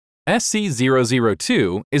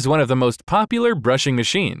SC002 is one of the most popular brushing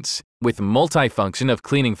machines, with multifunction of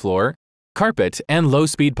cleaning floor, carpet, and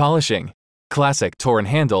low-speed polishing, classic torn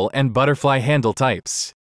handle and butterfly handle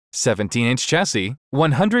types, 17-inch chassis,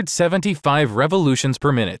 175 revolutions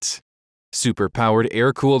per minute, super-powered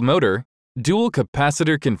air-cooled motor, dual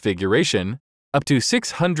capacitor configuration, up to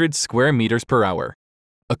 600 square meters per hour,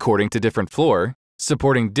 according to different floor,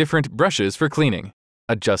 supporting different brushes for cleaning,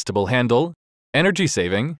 adjustable handle, energy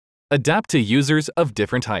saving, adapt to users of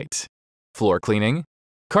different height, floor cleaning,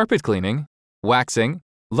 carpet cleaning, waxing,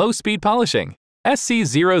 low-speed polishing.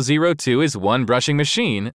 SC002 is one brushing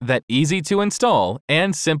machine that easy to install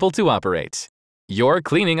and simple to operate. Your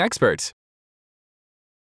cleaning expert.